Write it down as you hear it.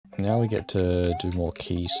now we get to do more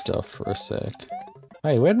key stuff for a sec.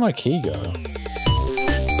 Hey, where'd my key go?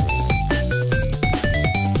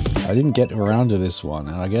 I didn't get around to this one,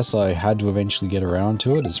 and I guess I had to eventually get around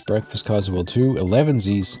to it. It's Breakfast Kaizo World 2,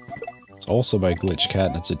 Elevensies. It's also by Glitch Cat,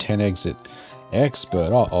 and it's a 10 exit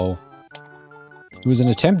expert. Uh-oh. It was an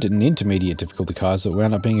attempt at an intermediate difficulty Kaizo that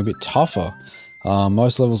wound up being a bit tougher.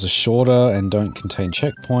 Most levels are shorter and don't contain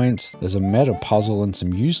checkpoints. There's a meta puzzle and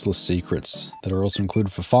some useless secrets that are also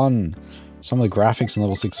included for fun. Some of the graphics in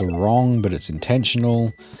level 6 are wrong, but it's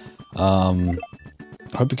intentional.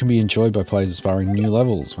 I hope it can be enjoyed by players aspiring new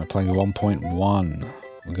levels. We're playing a 1.1.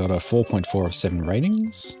 We got a 4.4 of 7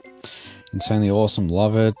 ratings. Insanely awesome,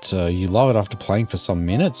 love it. You love it after playing for some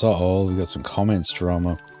minutes. Uh-oh, we got some comments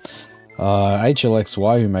drama.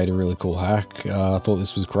 HLXY, who made a really cool hack, thought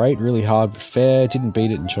this was great, really hard but fair, didn't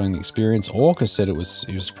beat it, enjoying the experience. Orca said he was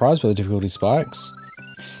surprised by the difficulty spikes.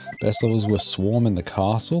 Best levels were Swarm and the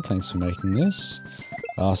Castle, thanks for making this.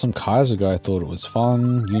 Some Kaizo guy thought it was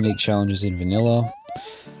fun, unique challenges in vanilla.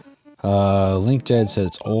 LinkDead said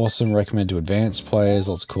it's awesome, recommend to advanced players,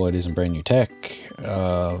 lots of cool ideas and brand new tech.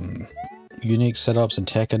 Unique setups and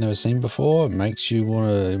tech I've never seen before. It makes you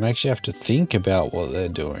have to think about what they're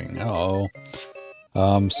doing. Uh-oh.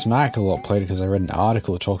 Smack a lot played it because I read an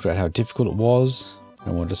article that talked about how difficult it was. I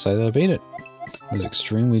wanted to say that I beat it. It was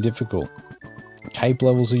extremely difficult. Cape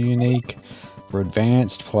levels are unique for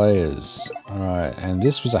advanced players. Alright, and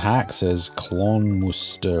this was a hack, says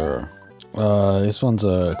Klonmuster. This one's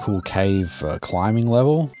a cool cave climbing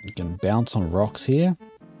level. You can bounce on rocks here.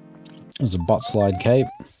 There's a butt slide cape.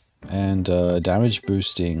 And damage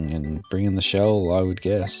boosting and bringing the shell, I would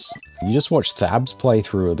guess. You just watched Thab's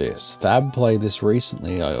playthrough of this. Thab played this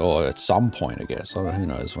recently, or at some point, I guess. I don't know, who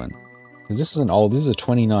knows when. Because this is a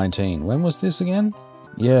 2019. When was this again?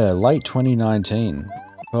 Yeah, late 2019.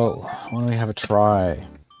 Well, why don't we have a try?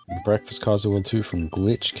 Breakfast Kaizo World 2 from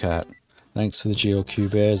Glitch Cat. Thanks for the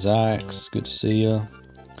GLQ Bear, Zax. Good to see ya.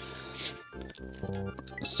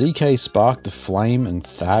 CK sparked the flame and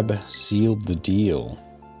Thab sealed the deal.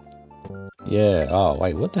 Yeah, oh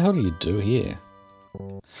wait, what the hell do you do here?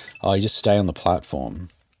 Oh, you just stay on the platform.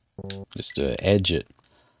 Just edge it.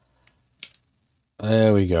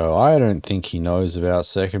 There we go. I don't think he knows about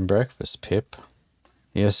Second Breakfast, Pip.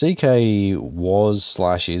 Yeah, CK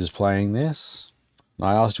was/is playing this.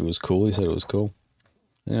 I asked if it was cool, he said it was cool.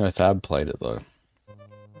 I didn't know Thab played it though.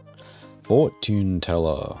 Fortune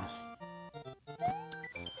Teller.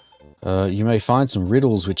 You may find some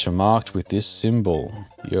riddles which are marked with this symbol.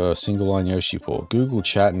 Your single line Yoshi Paw. Google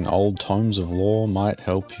chat and old tomes of lore might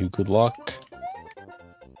help you. Good luck.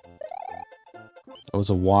 That was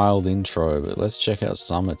a wild intro, but let's check out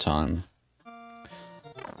Summertime.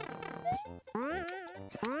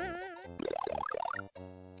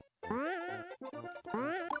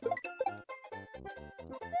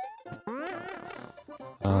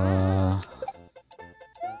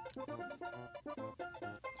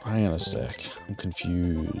 Hang on a sec. I'm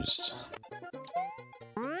confused.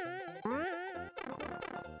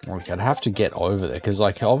 Like, I'd have to get over there, because,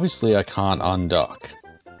 like, obviously I can't unduck.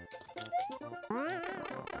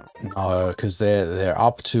 No, because they're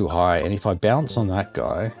up too high, and if I bounce on that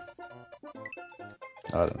guy...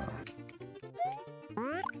 I don't know.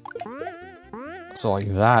 So like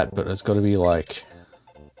that, but it's got to be, like,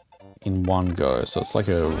 in one go, so it's like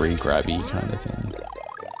a re-grabby kind of thing.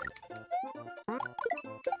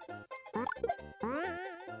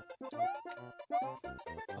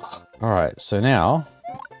 Alright, so now...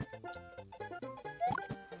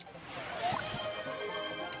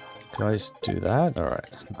 Can I just do that? Alright,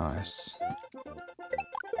 nice.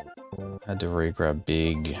 Had to re-grab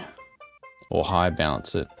big. Or high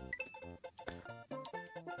bounce it.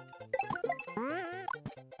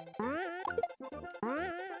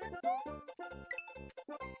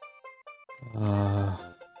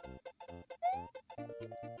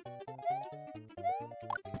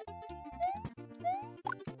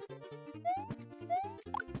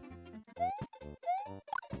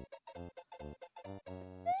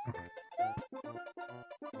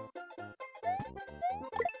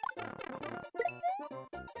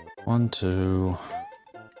 One, two.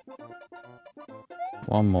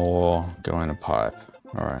 One more. Go in a pipe.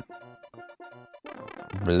 Alright.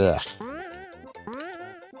 Blech.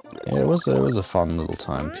 Yeah, it was a fun little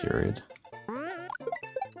time period.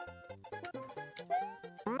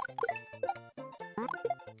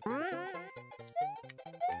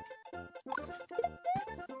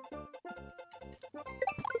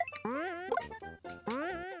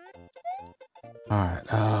 Alright,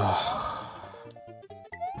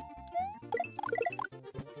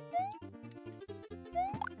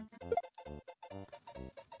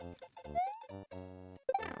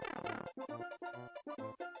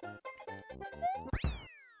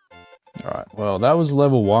 Well, that was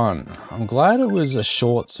level 1. I'm glad it was a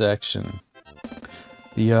short section.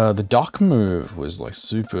 The duck move was like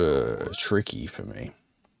super tricky for me.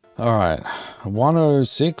 Alright,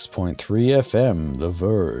 106.3 FM, The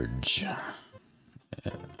Verge.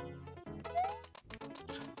 Yeah.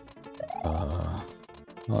 Oh,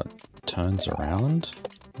 it turns around.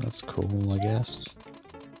 That's cool, I guess.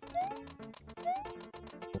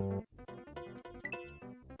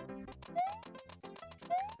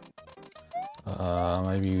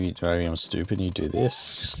 Maybe I'm stupid and you do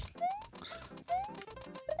this.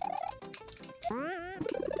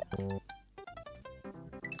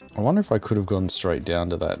 I wonder if I could have gone straight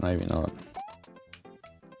down to that, maybe not.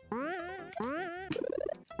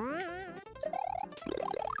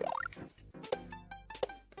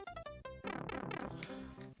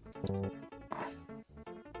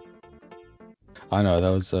 I know,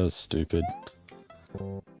 that was stupid.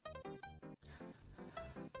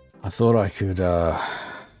 I thought I could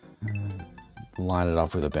line it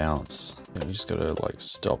up with a bounce. You just gotta like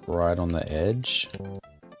stop right on the edge.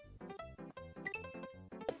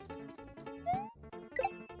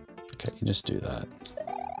 Okay, you just do that.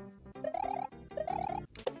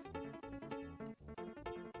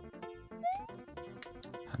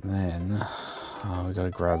 And then we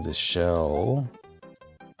gotta grab this shell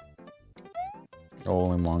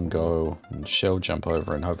all in one go and shell jump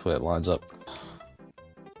over and hopefully it lines up.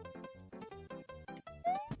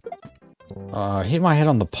 Hit my head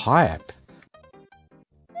on the pipe.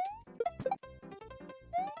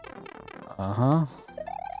 Uh-huh.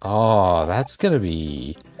 Oh, that's gonna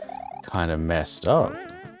be kind of messed up,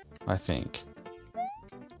 I think.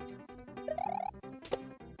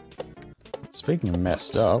 Speaking of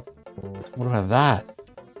messed up, what about that?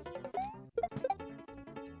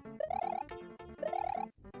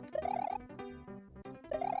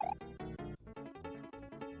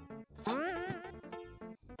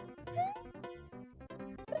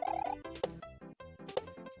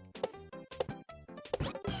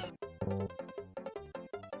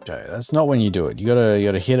 Okay, that's not when you do it. You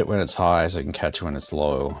gotta hit it when it's high so you can catch it when it's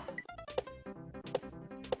low.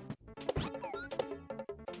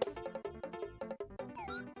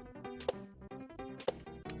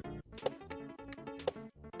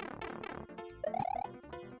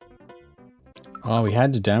 Oh, we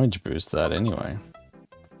had to damage boost that anyway.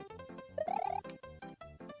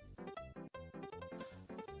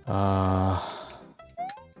 I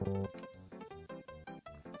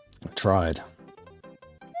tried.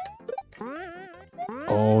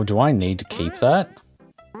 Oh, do I need to keep that?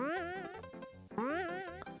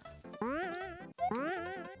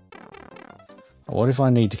 What if I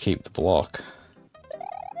need to keep the block?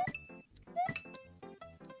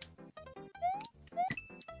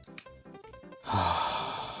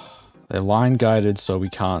 They're line guided so we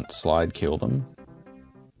can't slide kill them.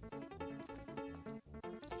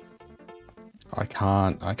 I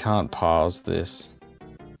can't pause this.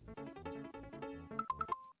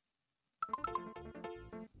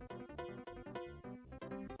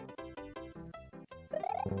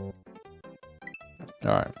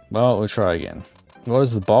 Alright, well, we'll try again. What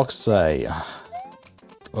does the box say?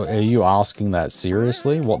 Are you asking that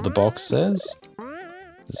seriously, what the box says?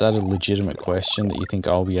 Is that a legitimate question that you think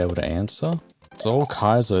I'll be able to answer? It's all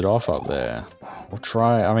Kaizo'd off up there. We'll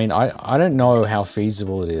try, I mean, I don't know how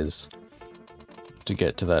feasible it is to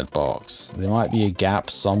get to that box. There might be a gap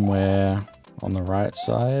somewhere on the right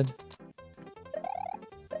side.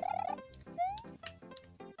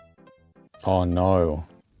 Oh no.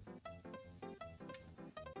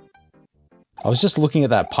 I was just looking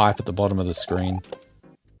at that pipe at the bottom of the screen.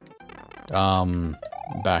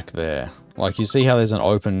 Back there. Like, you see how there's an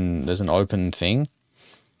open thing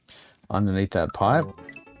underneath that pipe?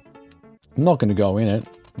 I'm not going to go in it.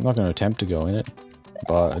 I'm not going to attempt to go in it.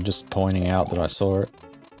 But I'm just pointing out that I saw it.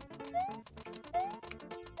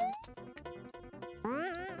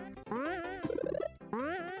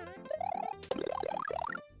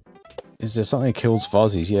 Is there something that kills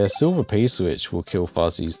fuzzies? Yeah, silver P-switch will kill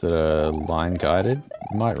fuzzies that are line guided.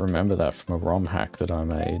 You might remember that from a ROM hack that I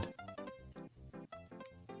made.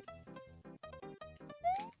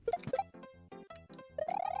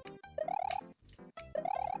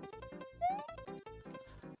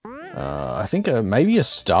 I think maybe a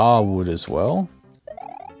star would as well.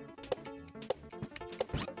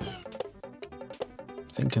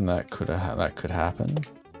 Thinking that could happen.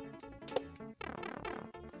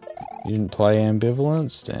 You didn't play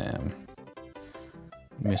Ambivalence? Damn.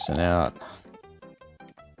 Missing out.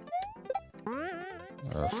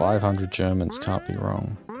 500 Germans can't be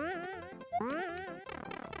wrong.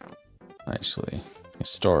 Actually,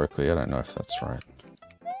 historically, I don't know if that's right.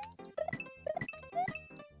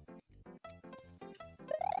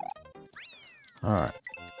 Alright.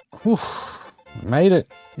 Made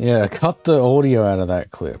it. Yeah, cut the audio out of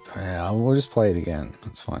that clip. Yeah, we'll just play it again.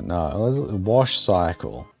 That's fine. No, let's wash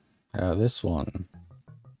cycle. This one.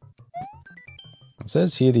 It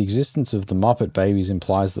says here the existence of the Muppet babies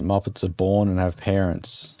implies that Muppets are born and have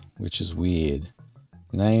parents, which is weird.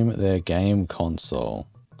 Name their game console.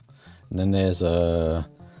 And then there's a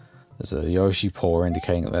Yoshi paw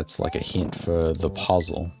indicating that that's like a hint for the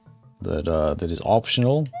puzzle that is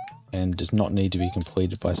optional and does not need to be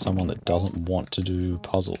completed by someone that doesn't want to do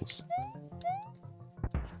puzzles.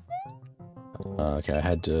 Okay,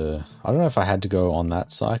 I don't know if I had to go on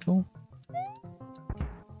that cycle.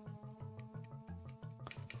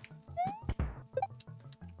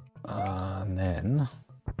 And then...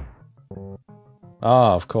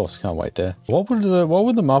 Ah, of course, can't wait there. What would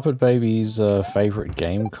the Muppet Babies' favorite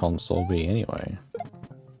game console be anyway?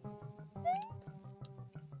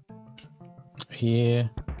 Here,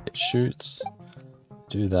 it shoots.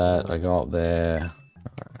 Do that, I go up there.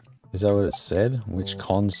 Is that what it said? Which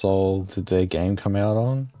console did their game come out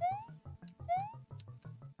on?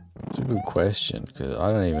 That's a good question, because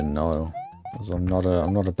I don't even know. Because I'm not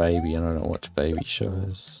a baby and I don't watch baby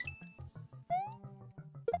shows.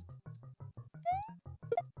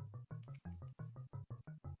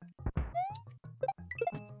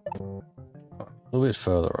 A little bit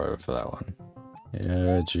further over for that one.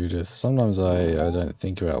 Yeah, Judith. Sometimes I don't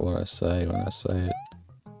think about what I say when I say it.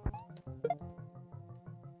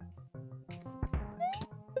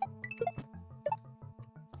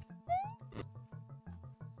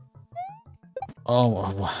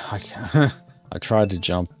 Oh, I can't. I tried to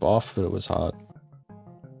jump off, but it was hard.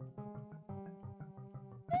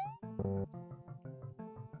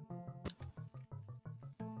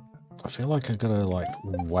 I feel like I gotta like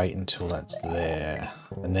wait until that's there,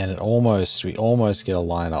 and then we almost get a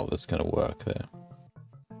lineup that's gonna work there.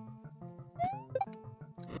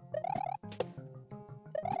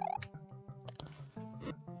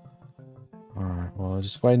 Alright, well I'll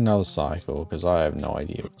just wait another cycle because I have no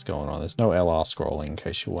idea what's going on. There's no LR scrolling in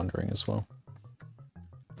case you're wondering as well.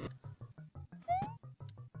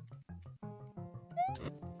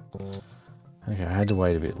 Okay, I had to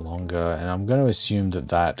wait a bit longer, and I'm going to assume that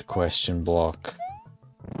that question block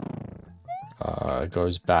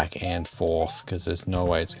goes back and forth, because there's no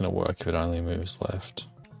way it's going to work if it only moves left.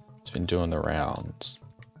 It's been doing the rounds.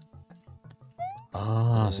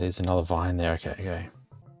 Ah, so there's another vine there. Okay, okay.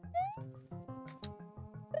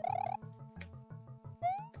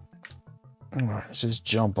 Alright, let's just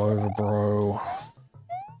jump over, bro.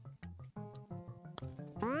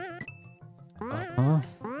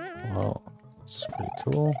 Well, that's pretty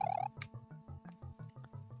cool.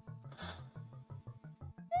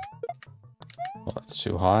 Well, that's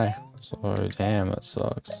too high. So, damn, that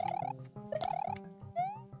sucks.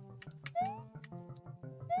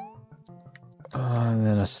 And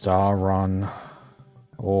then a star run,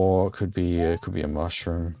 or it could be a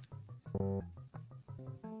mushroom.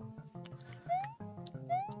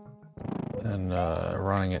 And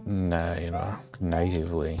running it,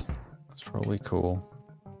 natively. It's probably cool.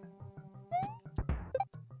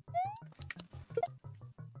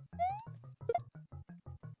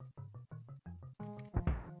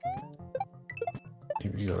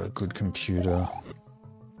 You got a good computer.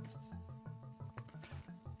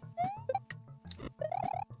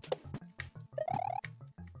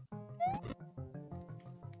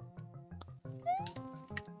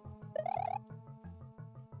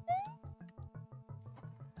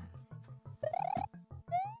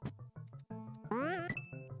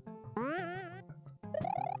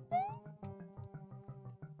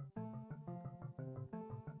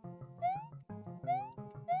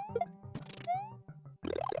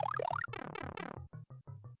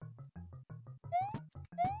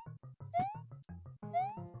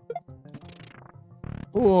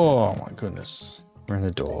 Oh my goodness. We're in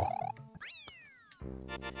a door.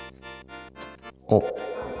 Oh.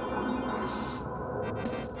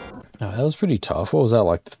 No, that was pretty tough. What was that,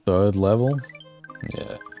 like the third level?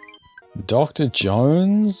 Yeah. Dr.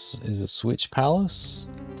 Jones is a Switch Palace?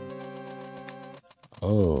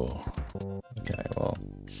 Oh. Okay, well.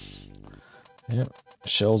 Yep.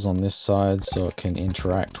 Shells on this side so it can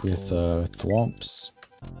interact with thwomps.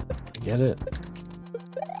 Get it?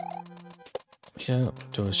 Yeah,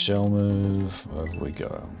 do a shell move, over we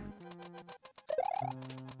go.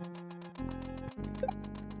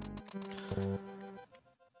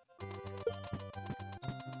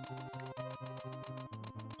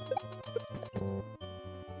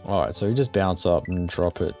 Alright, so you just bounce up and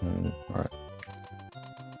drop it and alright.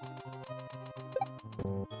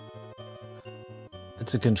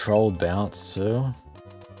 It's a controlled bounce too.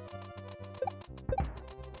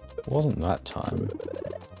 wasn't that time.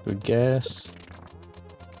 Good guess.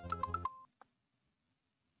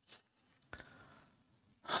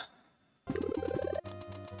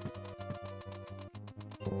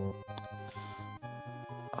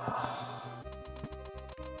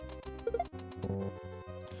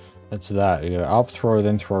 It's that. You gotta up throw,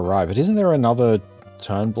 then throw right. But isn't there another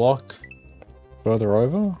turn block further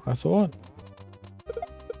over, I thought?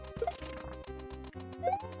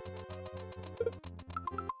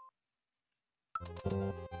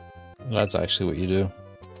 That's actually what you do.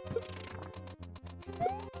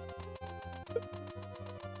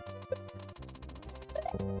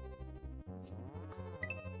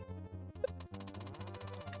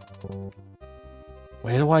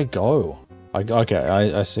 Where do I go? Okay,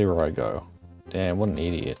 I see where I go. Damn, what an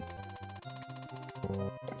idiot.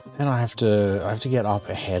 And I have to get up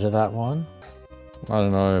ahead of that one. I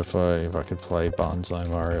don't know if I could play Banzai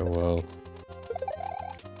Mario World.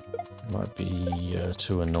 Might be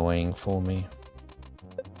too annoying for me.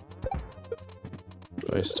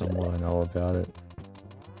 Based on what I know about it.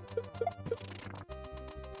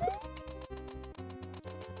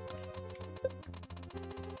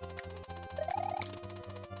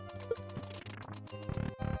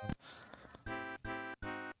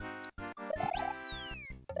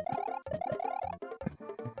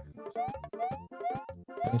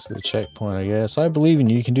 Thanks for the checkpoint, I guess. I believe in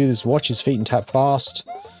you. You can do this. Watch his feet and tap fast.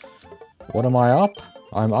 What am I up?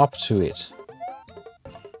 I'm up to it.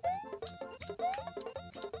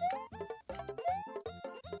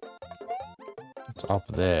 It's up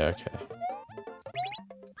there, okay.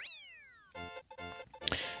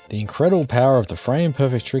 The incredible power of the frame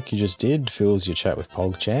perfect trick you just did fills your chat with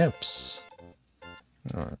PogChamps.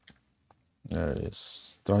 Alright. There it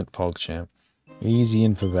is. Don't PogChamp. Easy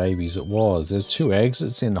in for babies, it was. There's 2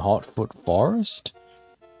 exits in Hotfoot Forest.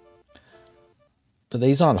 But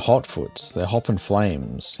these aren't Hotfoots, they're Hoppin'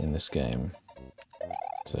 Flames in this game.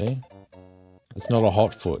 See? It's not a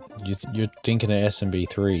Hotfoot. You're thinking of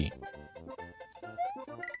SMB3.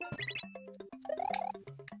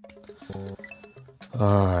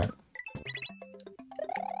 Alright.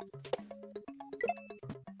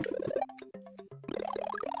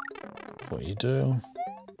 What you do.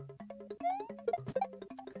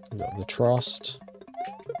 We got the trust.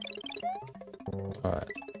 Alright.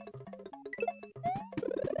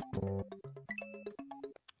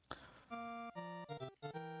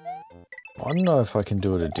 I don't know if I can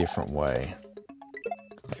do it a different way.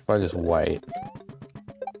 If I just wait.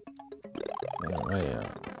 Yeah,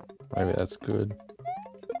 maybe that's good.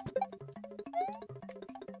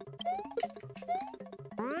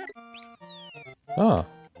 Oh,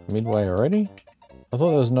 midway already? I thought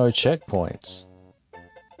there was no checkpoints.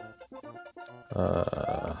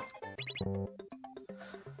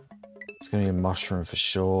 It's gonna be a mushroom for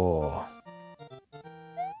sure.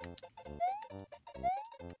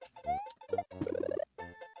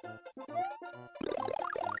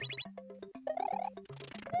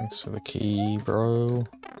 Thanks for the key, bro.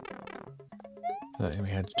 I don't think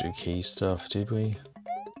we had to do key stuff, did we?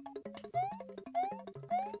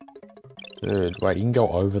 Dude, wait, you can go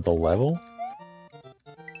over the level?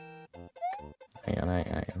 Hang on,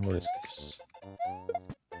 what is this?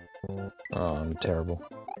 Oh, I'm terrible.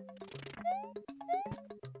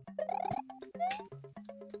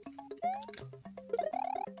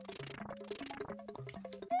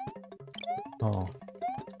 Oh.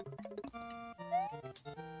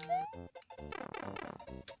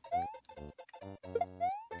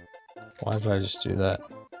 Why did I just do that?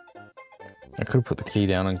 I could have put the key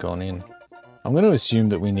down and gone in. I'm going to assume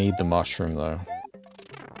that we need the mushroom though.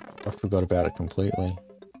 I forgot about it completely.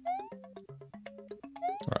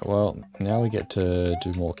 Alright, well, now we get to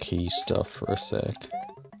do more key stuff for a sec.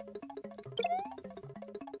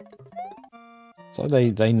 It's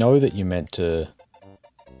like they know that you meant to...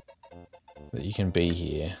 that you can be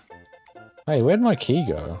here. Hey, where'd my key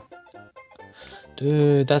go?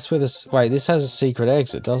 Dude, that's where this... Wait, this has a secret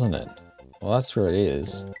exit, doesn't it? Well, that's where it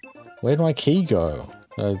is. Where'd my key go?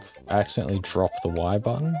 Did I accidentally drop the Y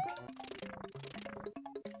button?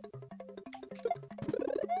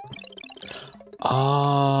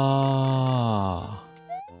 Ah.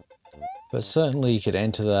 But certainly you could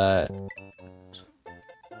enter that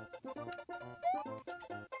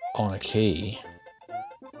on a key.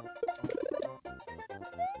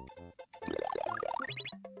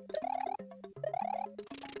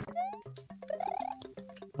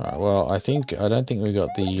 Alright, well, I don't think we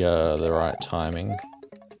got the right timing.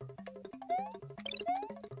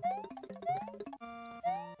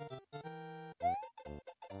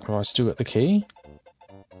 Oh, I still got the key?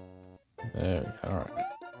 There we go, alright.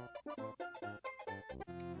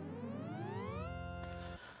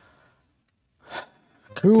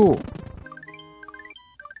 Cool.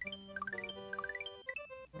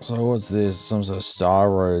 So what's this? Some sort of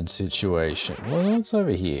Star Road situation. What's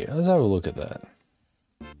over here? Let's have a look at that.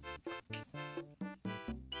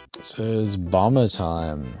 It says bummer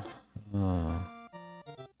time. Oh.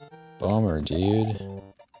 Bummer, dude.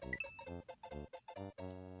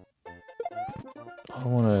 I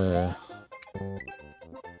wanna...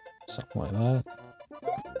 something like that.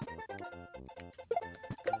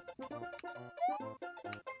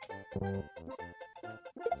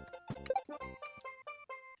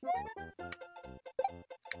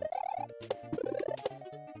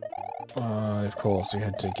 Of course, we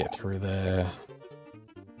had to get through there.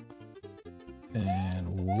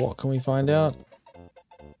 And what can we find out?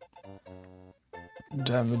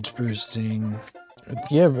 Damage boosting.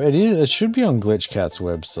 Yeah, it is. It should be on Glitchcat's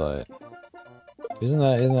website. Isn't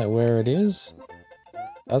that where it is?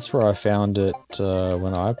 That's where I found it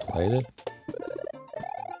when I played it.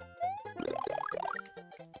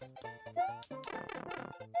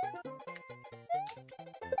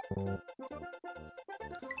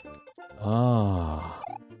 Ah.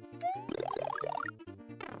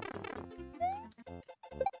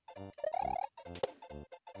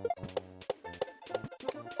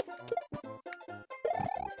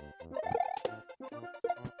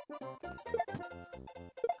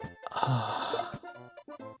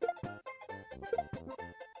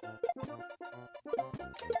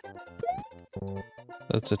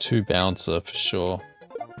 That's a 2 bouncer for sure.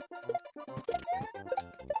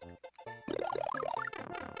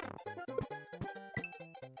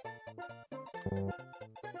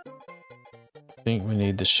 I think we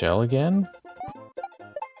need the shell again.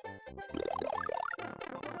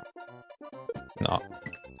 No.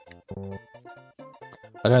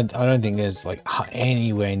 I don't think there's like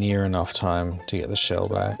anywhere near enough time to get the shell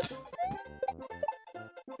back.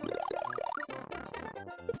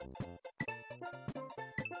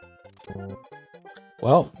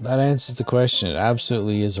 Well, that answers the question. It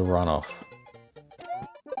absolutely is a runoff.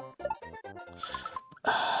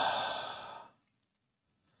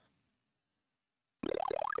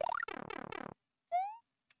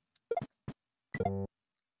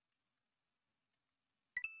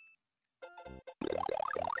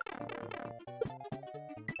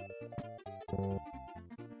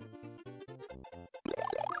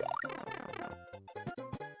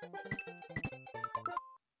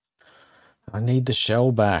 I need the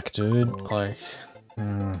shell back, dude. Like,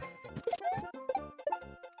 I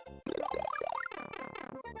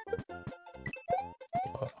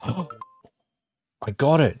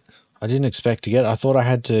got it. I didn't expect to get it. I thought I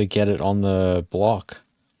had to get it on the block.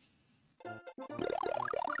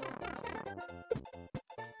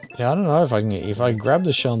 Yeah, I don't know if I can get, if I grab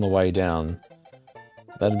the shell on the way down,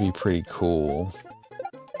 that'd be pretty cool.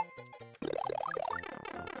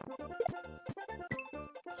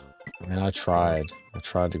 I mean, I tried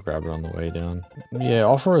to grab it on the way down. Yeah,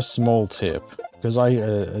 offer a small tip, because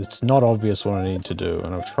it's not obvious what I need to do,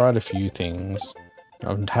 and I've tried a few things.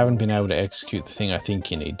 I haven't been able to execute the thing I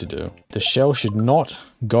think you need to do. The shell should not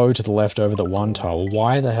go to the left over the 1 tile.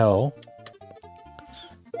 Why the hell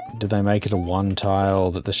did they make it a 1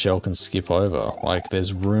 tile that the shell can skip over? Like,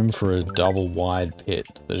 there's room for a double wide pit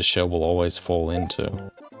that a shell will always fall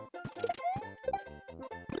into.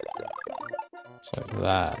 It's like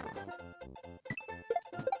that.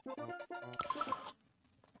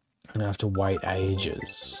 I'm gonna have to wait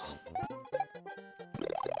ages.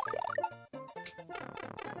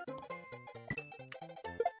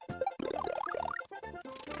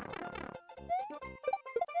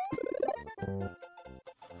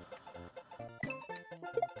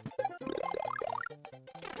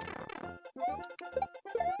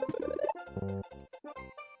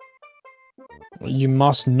 You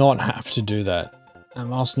must not have to do that. That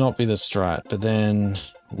must not be the strat. But then,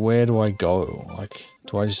 where do I go? Like,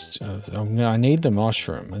 do I just... I need the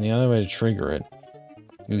mushroom, and the only way to trigger it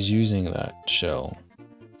is using that shell.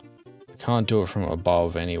 I can't do it from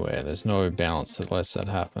above anywhere. There's no bounce that lets that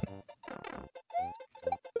happen.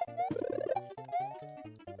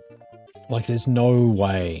 Like, there's no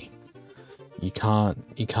way. You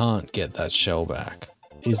can't get that shell back.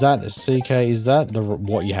 Is that, CK, is that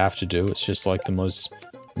what you have to do? It's just like the most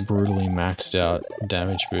brutally maxed out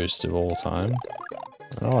damage boost of all time.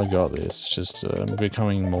 Oh, I got this. It's just, I'm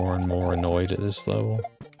becoming more and more annoyed at this level.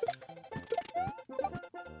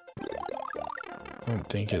 I don't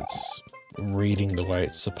think it's reading the way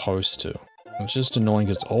it's supposed to. It's just annoying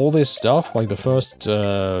because all this stuff, like the first,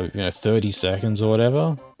 30 seconds or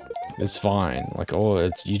whatever, is fine. Like,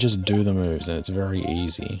 you just do the moves and it's very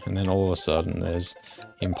easy. And then all of a sudden there's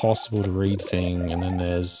impossible to read thing, and then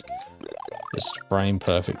there's Just frame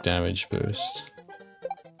perfect damage boost.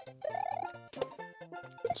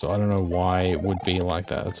 So I don't know why it would be like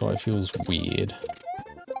that. That's why it feels weird.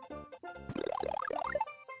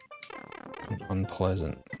 And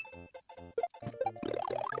unpleasant.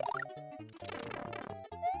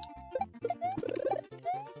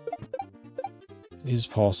 Is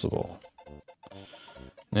possible.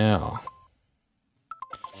 Now,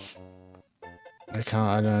 I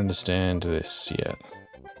don't understand this yet.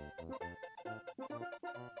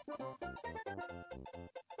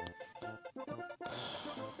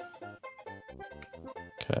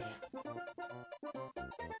 Okay.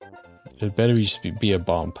 It better just be a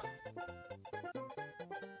bump.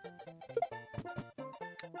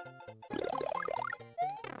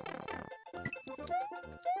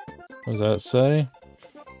 What does that say?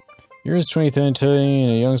 Year is 2013,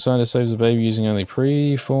 a young scientist saves a baby using only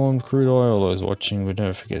pre-formed crude oil. Those watching would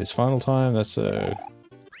never forget his final time. That's a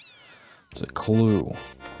clue.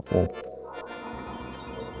 Oh.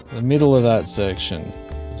 The middle of that section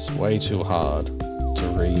is way too hard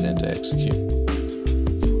to read and to execute.